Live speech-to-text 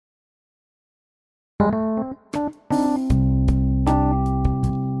Welcome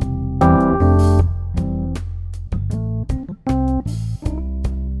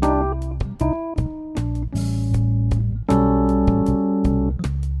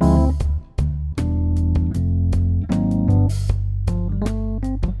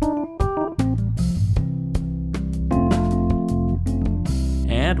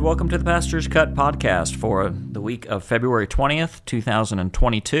to the Pastor's Cut podcast for the week of February 20th,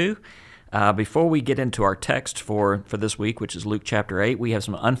 2022. Before we get into our text for this week, which is Luke chapter 8, we have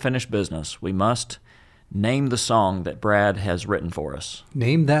some unfinished business. We must name the song that Brad has written for us.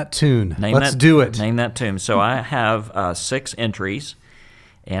 Name that tune. Let's do it. Name that tune. So I have 6 entries,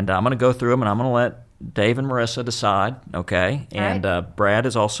 and I'm going to go through them, and I'm going to let Dave and Marissa decide, okay? And right. Brad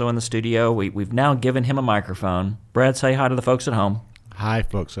is also in the studio. We've now given him a microphone. Brad, say hi to the folks at home. Hi,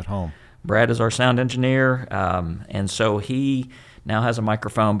 folks at home. Brad is our sound engineer, and so he now has a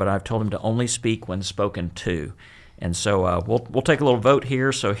microphone, but I've told him to only speak when spoken to. And so we'll take a little vote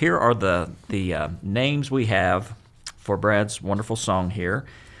here. So here are the names we have for Brad's wonderful song here.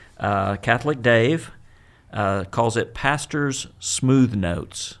 Catholic Dave calls it Pastor's Smooth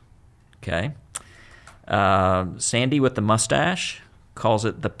Notes. Okay. Sandy with the mustache calls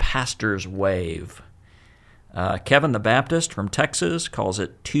it the Pastor's Wave. Kevin the Baptist from Texas calls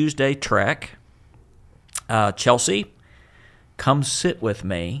it Tuesday Trek. Chelsea, Come Sit With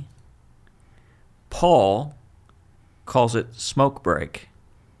Me. Paul calls it Smoke Break.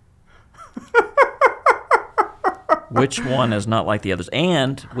 Which one is not like the others?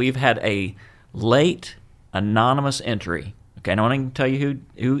 And we've had a late anonymous entry. Okay, I don't want to tell you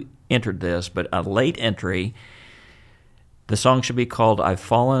who entered this, but a late entry. The song should be called I've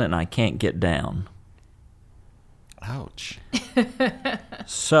Fallen and I Can't Get Down. Ouch.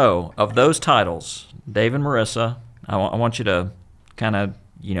 So, of those titles, Dave and Marissa, I want you to kind of,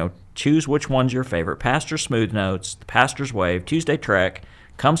 choose which one's your favorite. Pastor's Smooth Notes, The Pastor's Wave, Tuesday Trek,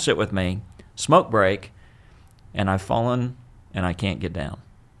 Come Sit With Me, Smoke Break, and I've Fallen and I Can't Get Down.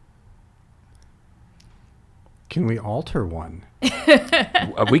 Can we alter one?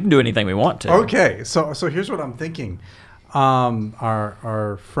 We can do anything we want to. Okay, so here's what I'm thinking.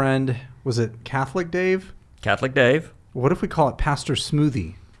 Our friend, was it Catholic Dave? Catholic Dave. What if we call it Pastor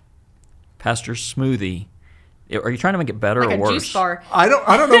Smoothie? Pastor Smoothie. Are you trying to make it better like or worse? Like a juice bar. I don't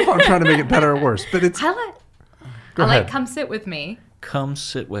know if I'm trying to make it better or worse, but it's... I like Come Sit With Me. Come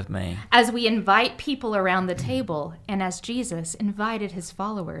sit with me. As we invite people around the table, and as Jesus invited his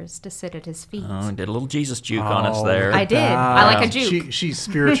followers to sit at his feet. Oh, did a little Jesus juke on us there. I did. I like a juke. She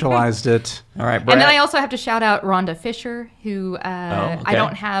spiritualized it. All right, Brad. And then I also have to shout out Rhonda Fisher, who I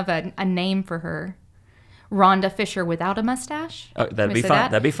don't have a name for her. Rhonda Fisher without a mustache. Oh, that'd be fine.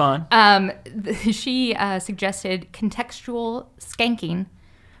 That'd be fine. She suggested contextual skanking,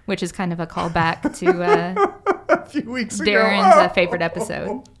 which is kind of a callback to a few weeks ago. Darren's favorite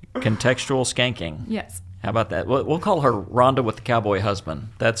episode. Contextual skanking. Yes. How about that? We'll call her Rhonda with the cowboy husband.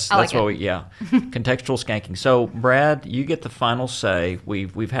 That's what we contextual skanking. So Brad, you get the final say.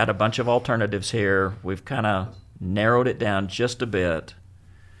 We've had a bunch of alternatives here. We've kind of narrowed it down just a bit.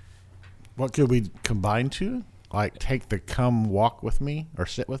 What could we combine to? Like take the come walk with me or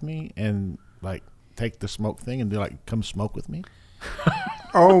sit with me and like take the smoke thing and do like come smoke with me?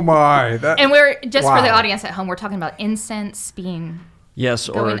 Oh my. And we're just for the audience at home, we're talking about incense being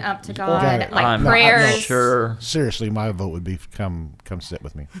going up to God, prayers. Sure. Seriously, my vote would be come sit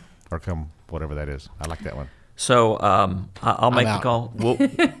with me or come whatever that is. I like that one. So I'll make the call.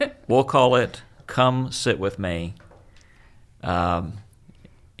 We'll call it Come Sit With Me.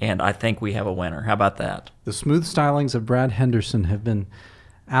 And I think we have a winner. How about that? The smooth stylings of Brad Henderson have been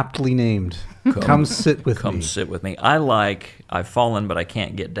aptly named. Come sit with me. Come sit with me. I like I've fallen, but I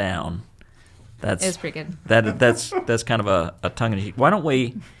can't get down. It's pretty good. That's kind of a tongue in cheek. Why don't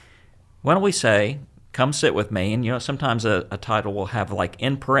we say come sit with me? And sometimes a title will have like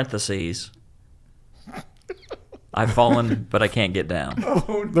in parentheses. I've fallen, but I can't get down. Oh,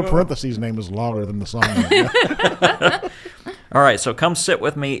 no. The parentheses name is longer than the song name. All right, so come sit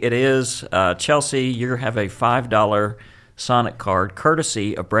with me. It is Chelsea. You have a $5 Sonic card,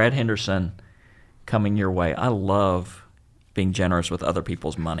 courtesy of Brad Henderson, coming your way. I love being generous with other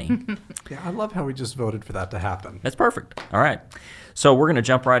people's money. Yeah, I love how we just voted for that to happen. That's perfect. All right, so we're going to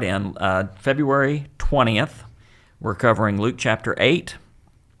jump right in. February 20th, we're covering Luke chapter 8.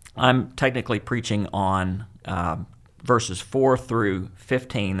 I'm technically preaching on verses 4 through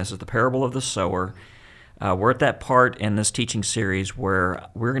 15. This is the parable of the sower. We're at that part in this teaching series where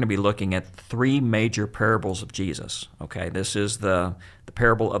we're going to be looking at 3 major parables of Jesus. Okay, this is the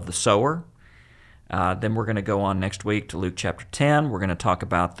parable of the sower, Then we're going to go on next week to Luke chapter 10. We're going to talk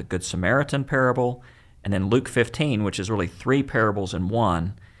about the Good Samaritan parable. And then Luke 15, which is really 3 parables in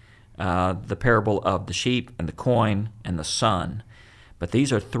one, the parable of the sheep and the coin and the son. But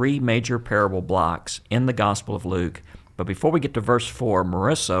these are 3 major parable blocks in the Gospel of Luke. But before we get to verse 4,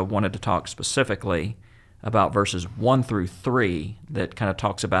 Marissa wanted to talk specifically about verses 1 through 3 that kind of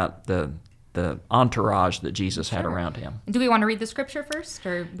talks about the entourage that Jesus had around him. Do we want to read the scripture first,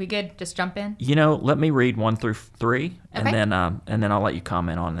 or we good? Just jump in? Let me read 1 through 3, and then I'll let you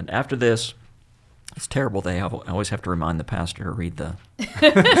comment on it. After this, it's terrible. I always have to remind the pastor to read the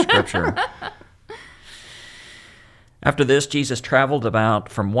scripture. After this, Jesus traveled about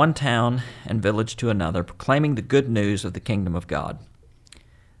from one town and village to another, proclaiming the good news of the kingdom of God.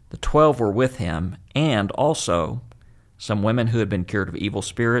 The 12 were with him, and also some women who had been cured of evil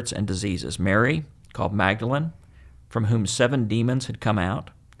spirits and diseases. Mary, called Magdalene, from whom 7 demons had come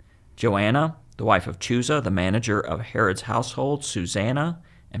out. Joanna, the wife of Chuza, the manager of Herod's household. Susanna,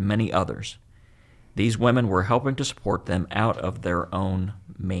 and many others. These women were helping to support them out of their own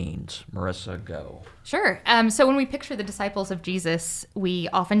means. Marissa, go. Sure. So when we picture the disciples of Jesus, we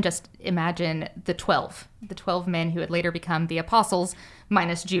often just imagine the 12 men who had later become the apostles,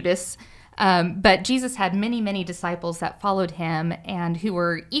 minus Judas. But Jesus had many, many disciples that followed him and who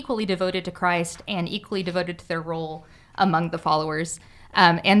were equally devoted to Christ and equally devoted to their role among the followers.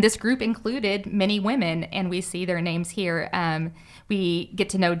 And this group included many women, and we see their names here. We get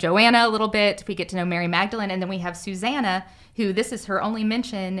to know Joanna a little bit. We get to know Mary Magdalene, and then we have Susanna, who this is her only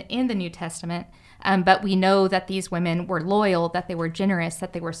mention in the New Testament. But we know that these women were loyal, that they were generous,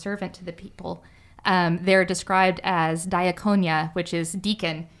 that they were servant to the people. They're described as diakonia, which is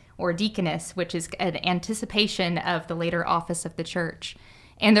deacon, or deaconess, which is an anticipation of the later office of the church.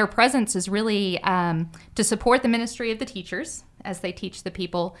 And their presence is really to support the ministry of the teachers as they teach the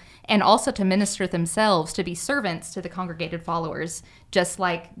people, and also to minister themselves, to be servants to the congregated followers, just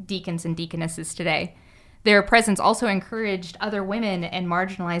like deacons and deaconesses today. Their presence also encouraged other women and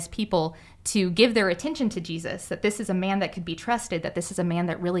marginalized people to give their attention to Jesus, that this is a man that could be trusted, that this is a man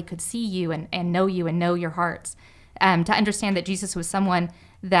that really could see you and know your hearts. To understand that Jesus was someone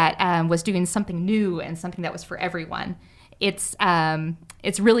that was doing something new and something that was for everyone. It's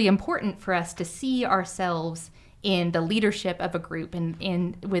really important for us to see ourselves in the leadership of a group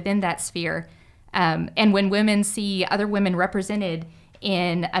and within that sphere. And when women see other women represented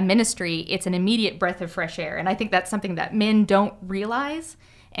in a ministry, it's an immediate breath of fresh air. And I think that's something that men don't realize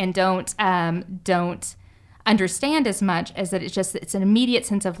and don't understand as much, as that it's an immediate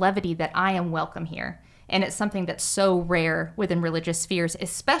sense of levity that I am welcome here. And it's something that's so rare within religious spheres,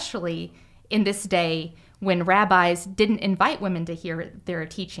 especially in this day when rabbis didn't invite women to hear their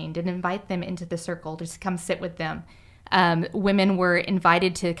teaching, didn't invite them into the circle to come sit with them. Women were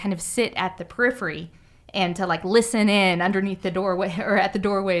invited to kind of sit at the periphery and to listen in underneath the doorway or at the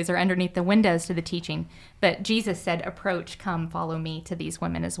doorways or underneath the windows to the teaching. But Jesus said, approach, come, follow me to these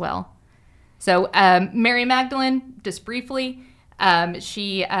women as well. So Mary Magdalene, just briefly,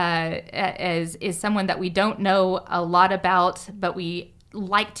 she is someone that we don't know a lot about, but we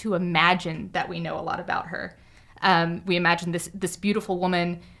like to imagine that we know a lot about her. We imagine this beautiful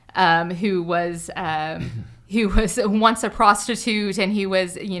woman who was once a prostitute and who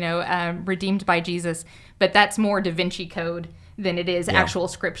was redeemed by Jesus, but that's more Da Vinci Code than it is actual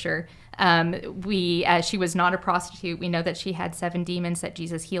scripture. She was not a prostitute. We know that she had 7 demons that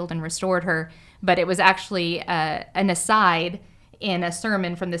Jesus healed and restored her, but it was actually an aside in a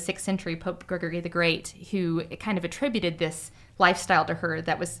sermon from the 6th century Pope Gregory the Great, who kind of attributed this lifestyle to her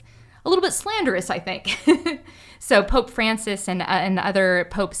that was a little bit slanderous, I think. So Pope Francis and other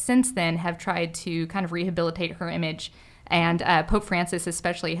popes since then have tried to kind of rehabilitate her image. And Pope Francis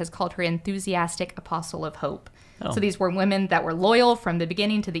especially has called her enthusiastic apostle of hope. Oh. So these were women that were loyal from the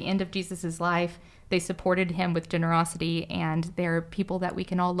beginning to the end of Jesus's life. They supported him with generosity, and they're people that we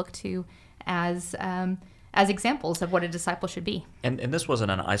can all look to as examples of what a disciple should be. And this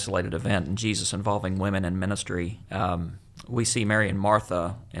wasn't an isolated event in Jesus involving women in ministry. We see Mary and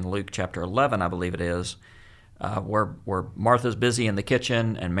Martha in Luke chapter 11, I believe it is, where Martha's busy in the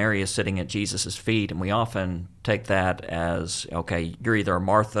kitchen and Mary is sitting at Jesus' feet. And we often take that as, okay, you're either a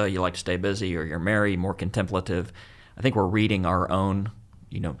Martha, you like to stay busy, or you're Mary, more contemplative. I think we're reading our own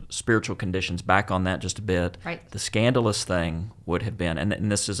spiritual conditions back on that just a bit. Right. The scandalous thing would have been,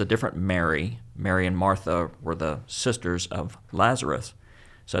 and this is a different Mary. Mary and Martha were the sisters of Lazarus.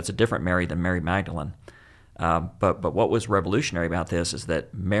 So it's a different Mary than Mary Magdalene. But what was revolutionary about this is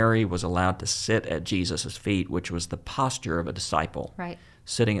that Mary was allowed to sit at Jesus' feet, which was the posture of a disciple. Right.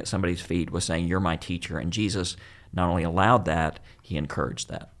 Sitting at somebody's feet was saying, you're my teacher. And Jesus not only allowed that, he encouraged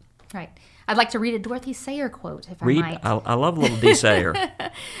that. Right. I'd like to read a Dorothy Sayer quote, if I Read. might. I love a little D. Sayer.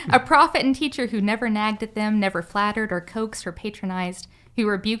 A prophet and teacher who never nagged at them, never flattered or coaxed or patronized, who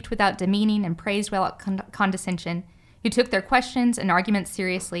rebuked without demeaning and praised without condescension, who took their questions and arguments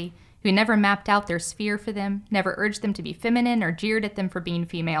seriously, who never mapped out their sphere for them, never urged them to be feminine or jeered at them for being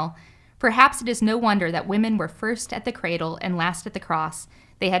female. Perhaps it is no wonder that women were first at the cradle and last at the cross.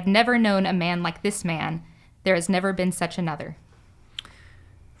 They had never known a man like this man. There has never been such another.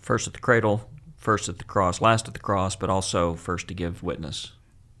 First at the cradle, first at the cross, last at the cross, but also first to give witness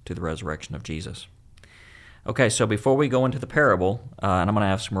to the resurrection of Jesus. Okay, so before we go into the parable, and I'm going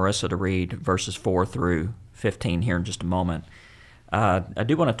to ask Marissa to read verses 4 through 15 here in just a moment, I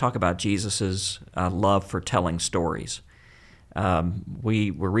do want to talk about Jesus' love for telling stories. We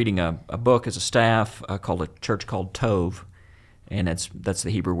were reading a book as a staff called A Church Called Tov, and that's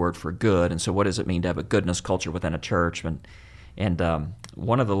the Hebrew word for good. And so what does it mean to have a goodness culture within a church? And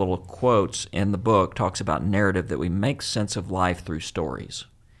one of the little quotes in the book talks about narrative, that we make sense of life through stories.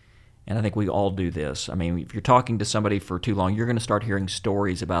 And I think we all do this. I mean, if you're talking to somebody for too long, you're going to start hearing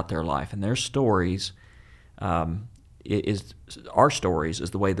stories about their life. And their stories, our stories is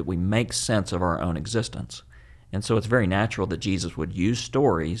the way that we make sense of our own existence. And so it's very natural that Jesus would use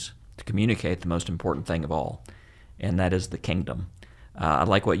stories to communicate the most important thing of all, and that is the kingdom. I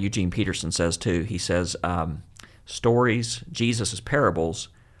like what Eugene Peterson says, too. He says, stories, Jesus' parables,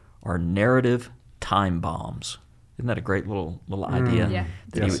 are narrative time bombs. Isn't that a great little idea? Yeah.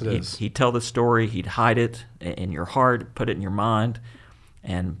 That Yes, it is. he'd tell the story, he'd hide it in your heart, put it in your mind,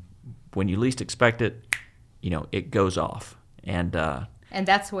 and when you least expect it, it goes off. And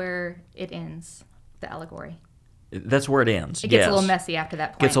that's where it ends, the allegory. that's where it ends. It gets yes. a little messy after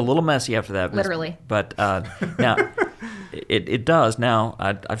that point. Gets a little messy after that. Literally. But now, it does. Now,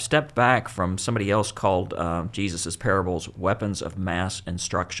 I've stepped back from somebody else called Jesus' parables weapons of mass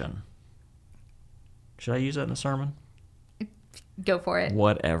instruction. Should I use that in a sermon? Go for it.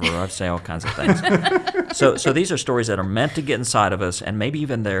 Whatever. I say all kinds of things. So these are stories that are meant to get inside of us, and maybe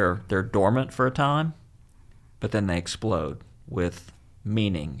even they're dormant for a time, but then they explode with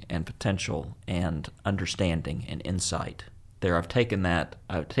meaning and potential and understanding and insight. There, I've taken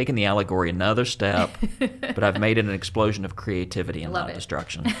the allegory another step, but I've made it an explosion of creativity and Love not it.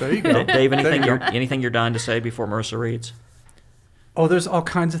 destruction. There you go. Dave, anything There you go. anything you're dying to say before Marissa reads? Oh, there's all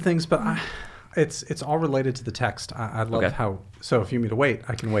kinds of things, but it's all related to the text. I love Okay. how. So if you need me to wait,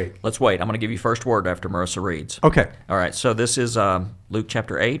 I can wait. Let's wait. I'm going to give you first word after Marissa reads. Okay. All right, so this is Luke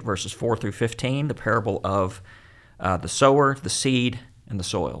chapter 8, verses 4 through 15, the parable of the sower, the seed, and the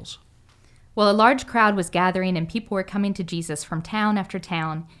soils. While a large crowd was gathering and people were coming to Jesus from town after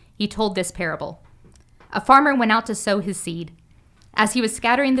town, he told this parable. A farmer went out to sow his seed. As he was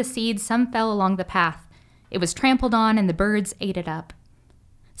scattering the seed, some fell along the path. It was trampled on, and the birds ate it up.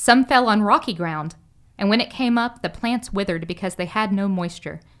 Some fell on rocky ground, and when it came up, the plants withered because they had no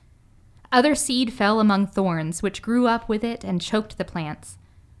moisture. Other seed fell among thorns, which grew up with it and choked the plants.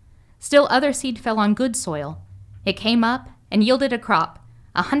 Still other seed fell on good soil. It came up and yielded a crop,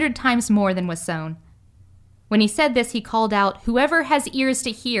 100 times more than was sown. When he said this, he called out, "Whoever has ears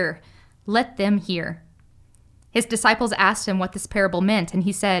to hear, let them hear." His disciples asked him what this parable meant, and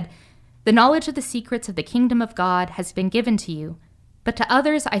he said, "The knowledge of the secrets of the kingdom of God has been given to you, but to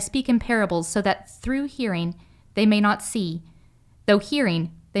others I speak in parables, so that through hearing they may not see, though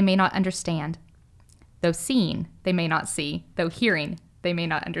hearing they may not understand. Though seeing they may not see, though hearing they may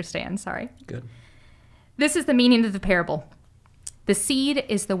not understand." Sorry. Good. This is the meaning of the parable. The seed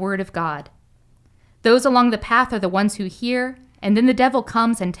is the word of God. Those along the path are the ones who hear, and then the devil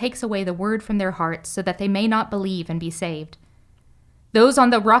comes and takes away the word from their hearts so that they may not believe and be saved. Those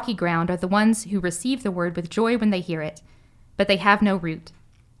on the rocky ground are the ones who receive the word with joy when they hear it, but they have no root.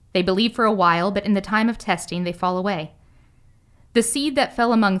 They believe for a while, but in the time of testing they fall away. The seed that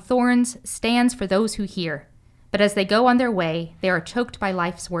fell among thorns stands for those who hear, but as they go on their way, they are choked by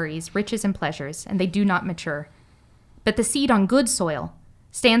life's worries, riches, and pleasures, and they do not mature. But the seed on good soil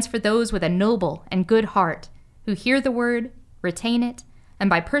stands for those with a noble and good heart, who hear the word, retain it,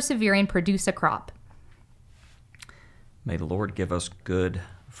 and by persevering produce a crop. May the Lord give us good,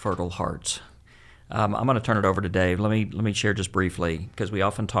 fertile hearts. I'm going to turn it over to Dave. Let me share just briefly, because we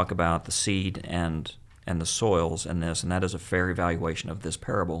often talk about the seed and the soils in this, and that is a fair evaluation of this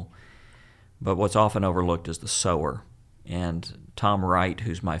parable. But what's often overlooked is the sower. And Tom Wright,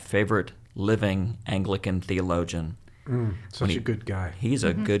 who's my favorite living Anglican theologian, Such a good guy. he's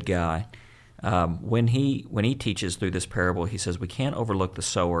a good guy. When he teaches through this parable, he says we can't overlook the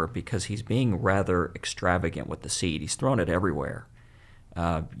sower because he's being rather extravagant with the seed. He's thrown it everywhere.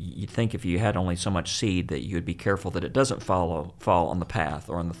 You'd think if you had only so much seed that you would be careful that it doesn't fall on the path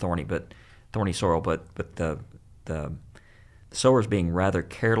or on the thorny, but thorny soil, but the sower is being rather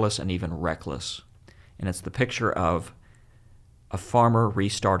careless and even reckless. And it's the picture of a farmer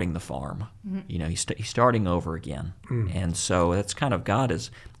restarting the farm. Mm-hmm. He's starting over again. And so that's kind of God is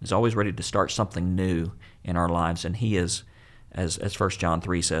always ready to start something new in our lives. And he is, as 1 John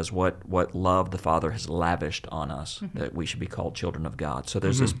 3 says, what love the Father has lavished on us, that we should be called children of God. So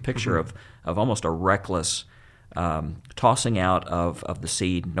there's this picture of almost a reckless tossing out of the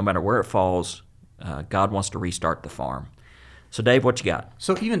seed. No matter where it falls, God wants to restart the farm. So, Dave, what you got?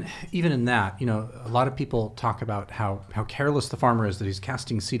 So even in that, a lot of people talk about how careless the farmer is, that he's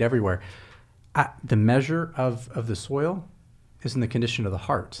casting seed everywhere. The measure of the soil is in the condition of the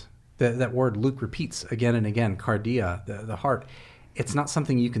heart. That word Luke repeats again and again, cardia, the heart. It's not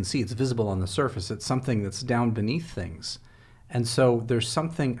something you can see. It's visible on the surface. It's something that's down beneath things. And so there's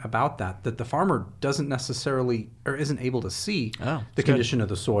something about that the farmer doesn't necessarily or isn't able to see the condition of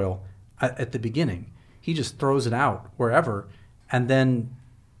the soil at the beginning. He just throws it out wherever. And then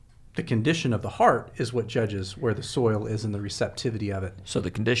the condition of the heart is what judges where the soil is and the receptivity of it. So the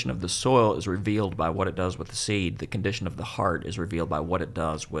condition of the soil is revealed by what it does with the seed. The condition of the heart is revealed by what it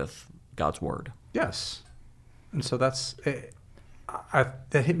does with God's Word. Yes. And so that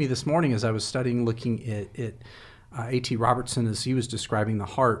hit me this morning as I was studying, looking at A.T. Robertson as he was describing the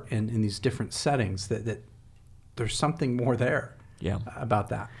heart in these different settings, that there's something more there about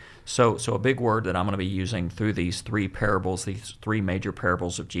that. So a big word that I'm going to be using through these three parables, these three major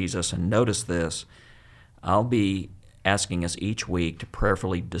parables of Jesus, and notice this, I'll be asking us each week to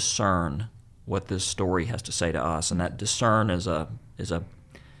prayerfully discern what this story has to say to us. And that discern is a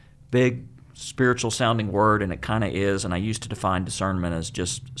big spiritual sounding word, and it kind of is, and I used to define discernment as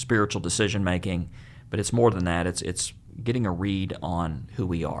just spiritual decision making, but it's more than that. It's getting a read on who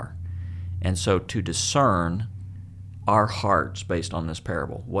we are. And so to discern our hearts based on this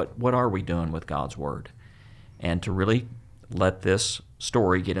parable. What are we doing with God's Word? And to really let this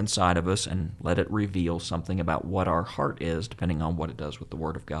story get inside of us and let it reveal something about what our heart is, depending on what it does with the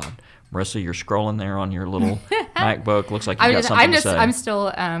Word of God. Marissa, you're scrolling there on your little MacBook. Looks like you got something to say. I'm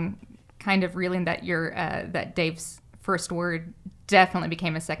still kind of reeling that that Dave's first word definitely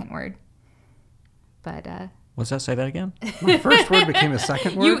became a second word. But what's that? Say that again? My first word became a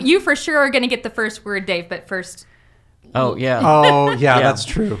second word? You for sure are going to get the first word, Dave, but first... Oh, yeah. Oh, yeah, that's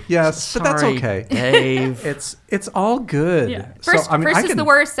true. Yes, Sorry, but that's okay. Dave. It's all good. Yeah. First is the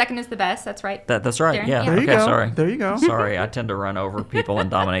worst, second is the best. That's right. That's right. Darren? Yeah. There you Okay, go. sorry. There you go. Sorry, I tend to run over people and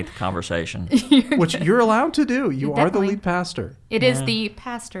dominate the conversation. Which you're allowed to do. You are the Definitely. lead pastor. It is the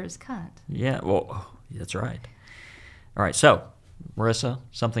pastor's cut. Yeah, well, that's right. All right, so, Marissa,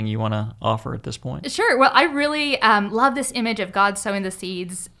 something you want to offer at this point? Sure. Well, I really love this image of God sowing the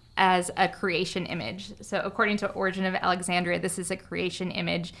seeds as a creation image. So according to Origen of Alexandria, this is a creation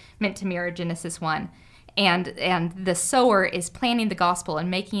image meant to mirror Genesis 1. And the sower is planting the gospel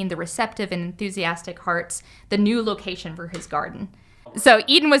and making the receptive and enthusiastic hearts the new location for his garden. So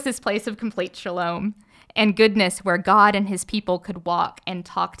Eden was this place of complete shalom and goodness where God and his people could walk and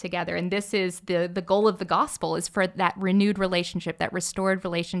talk together. And this is the goal of the gospel, is for that renewed relationship, that restored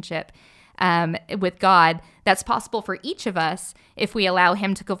relationship with God that's possible for each of us if we allow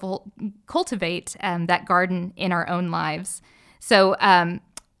him to cultivate that garden in our own lives. So I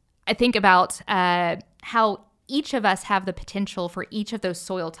think about how each of us have the potential for each of those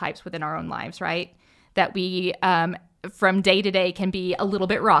soil types within our own lives, right? That we, from day to day, can be a little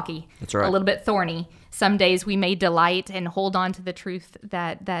bit rocky, That's right. a little bit thorny. Some days we may delight and hold on to the truth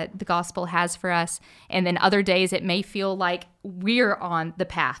that the gospel has for us. And then other days it may feel like we're on the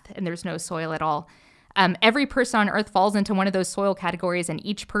path and there's no soil at all. Every person on earth falls into one of those soil categories, and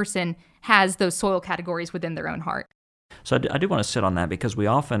each person has those soil categories within their own heart. So I do want to sit on that, because we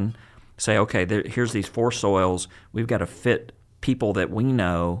often say, okay, here's these four soils. We've got to fit people that we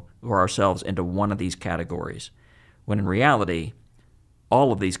know or ourselves into one of these categories. When in reality,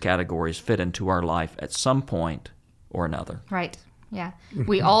 all of these categories fit into our life at some point or another. Right. Yeah.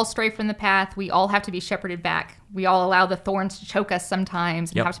 We all stray from the path. We all have to be shepherded back. We all allow the thorns to choke us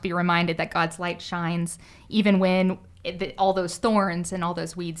sometimes. We Yep. have to be reminded that God's light shines even when all those thorns and all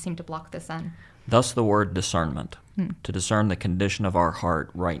those weeds seem to block the sun. Thus the word discernment, to discern the condition of our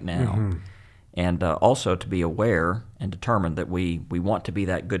heart right now. And also to be aware and determined that we want to be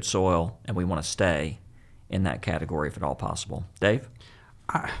that good soil, and we want to stay in that category if at all possible. Dave?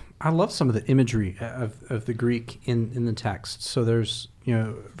 I love some of the imagery of the Greek in the text. So there's,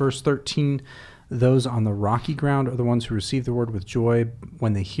 verse 13, those on the rocky ground are the ones who receive the word with joy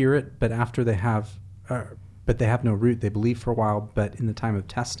when they hear it, but after they have no root. They believe for a while, but in the time of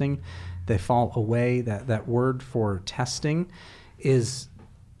testing, they fall away. That word for testing is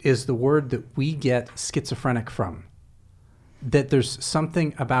is the word that we get schizophrenic from. That there's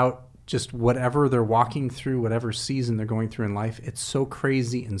something about just whatever they're walking through, whatever season they're going through in life, it's so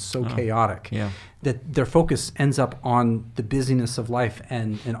crazy and so chaotic that their focus ends up on the busyness of life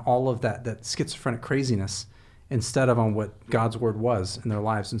and all of that schizophrenic craziness instead of on what God's word was in their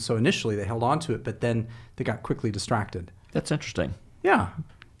lives. And so initially they held on to it, but then they got quickly distracted. That's interesting. Yeah.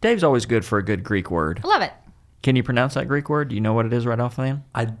 Dave's always good for a good Greek word. I love it. Can you pronounce that Greek word? Do you know what it is right offhand?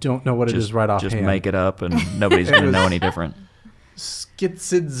 I don't know what it is right offhand. Just make it up, and nobody's going to know any different.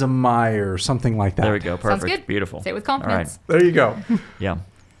 Schizodzomai or something like that. There we go. Perfect. Sounds good. Beautiful. Say it with confidence. All right. There you go. Yeah.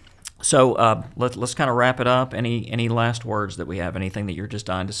 So let's kind of wrap it up. Any last words that we have? Anything that you're just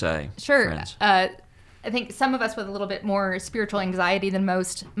dying to say? Sure. Friends? I think some of us with a little bit more spiritual anxiety than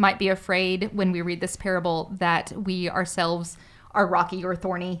most might be afraid when we read this parable that we ourselves are rocky or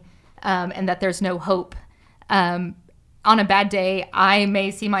thorny, and that there's no hope. On a bad day, I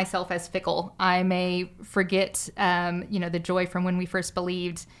may see myself as fickle. I may forget, the joy from when we first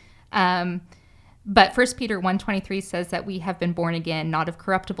believed. But 1 Peter 1:23 says that we have been born again, not of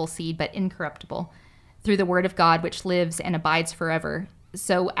corruptible seed, but incorruptible, through the word of God, which lives and abides forever.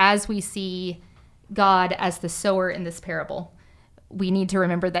 So as we see God as the sower in this parable, we need to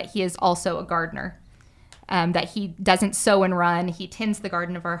remember that he is also a gardener, that he doesn't sow and run. He tends the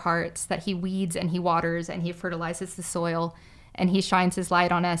garden of our hearts, that he weeds and he waters and he fertilizes the soil, and he shines his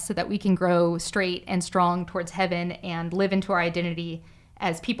light on us so that we can grow straight and strong towards heaven and live into our identity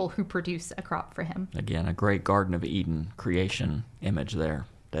as people who produce a crop for him. Again, a great Garden of Eden creation image there.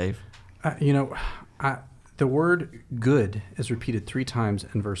 Dave? The word good is repeated 3 times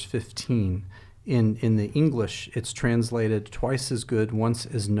in verse 15. In the English, it's translated twice as good, once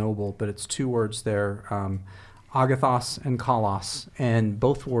as noble, but it's 2 words there, agathos and kalos, and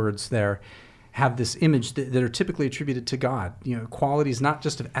both words there have this image that are typically attributed to God. Qualities not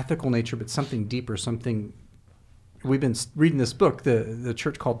just of ethical nature, but something deeper, something. We've been reading this book, the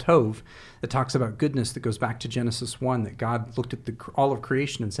church called Tov, that talks about goodness, that goes back to Genesis 1, that God looked at all of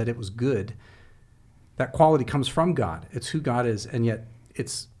creation and said it was good. That quality comes from God. It's who God is, and yet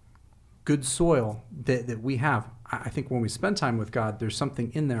it's good soil that we have. I think when we spend time with God, there's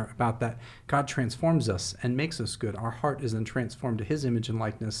something in there about that. God transforms us and makes us good. Our heart is then transformed to his image and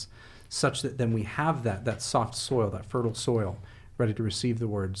likeness, such that then we have that soft soil, that fertile soil, ready to receive the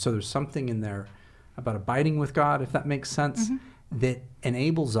word. So there's something in there about abiding with God, if that makes sense, that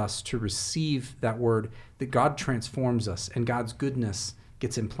enables us to receive that word, that God transforms us and God's goodness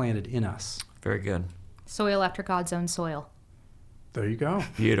gets implanted in us. Very good. Soil after God's own soil. There you go.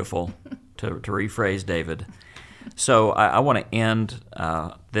 Beautiful, to rephrase David. So I want to end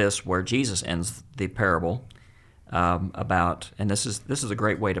this where Jesus ends the parable about, and this is a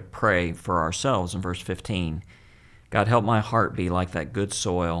great way to pray for ourselves in verse 15. God, help my heart be like that good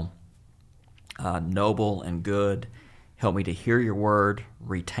soil, noble and good. Help me to hear your word,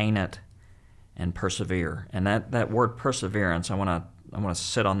 retain it, and persevere. And that word perseverance, I want to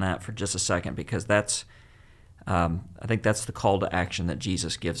sit on that for just a second, because that's I think that's the call to action that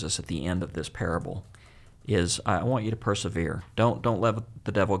Jesus gives us at the end of this parable. Is I want you to persevere. Don't let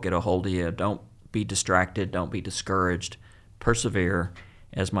the devil get a hold of you. Don't be distracted. Don't be discouraged. Persevere.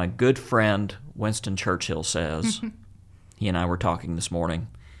 As my good friend Winston Churchill says, he and I were talking this morning.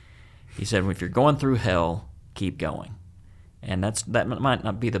 He said, if you're going through hell, keep going. And that might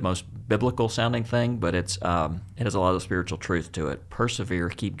not be the most biblical sounding thing, but it has a lot of spiritual truth to it. Persevere,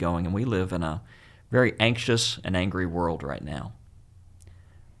 keep going. And we live in a very anxious and angry world right now.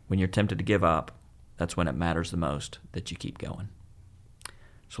 When you're tempted to give up, that's when it matters the most that you keep going.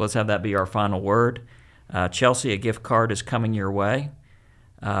 So let's have that be our final word. Chelsea, a gift card is coming your way.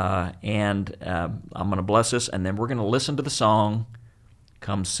 And I'm going to bless us, and then we're going to listen to the song,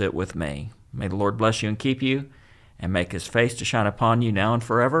 Come Sit With Me. May the Lord bless you and keep you, and make his face to shine upon you now and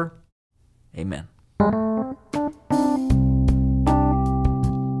forever. Amen.